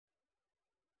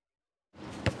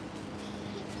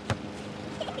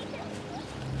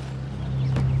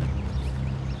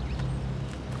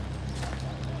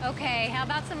Hey, how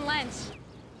about some lunch?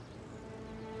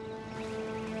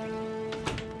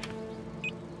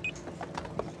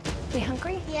 You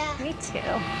hungry? Yeah. Me too.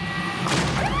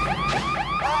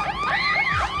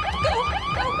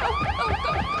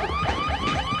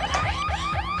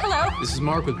 Hello? This is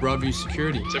Mark with Broadview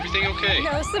Security. Is everything okay?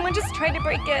 No, someone just tried to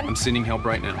break in. I'm sending help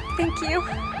right now. Thank you.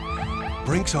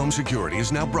 Brinks Home Security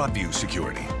is now Broadview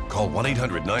Security. Call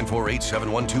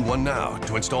 1-800-948-7121 now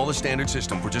to install the standard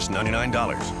system for just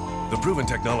 $99. The proven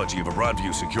technology of a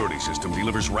Broadview Security system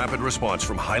delivers rapid response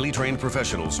from highly trained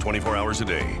professionals 24 hours a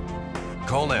day.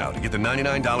 Call now to get the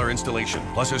 $99 installation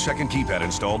plus a second keypad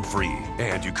installed free.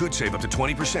 And you could save up to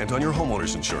 20% on your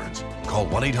homeowner's insurance. Call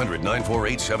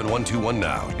 1-800-948-7121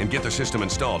 now and get the system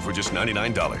installed for just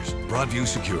 $99. Broadview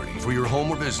Security, for your home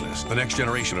or business, the next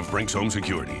generation of Brinks Home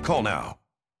Security. Call now.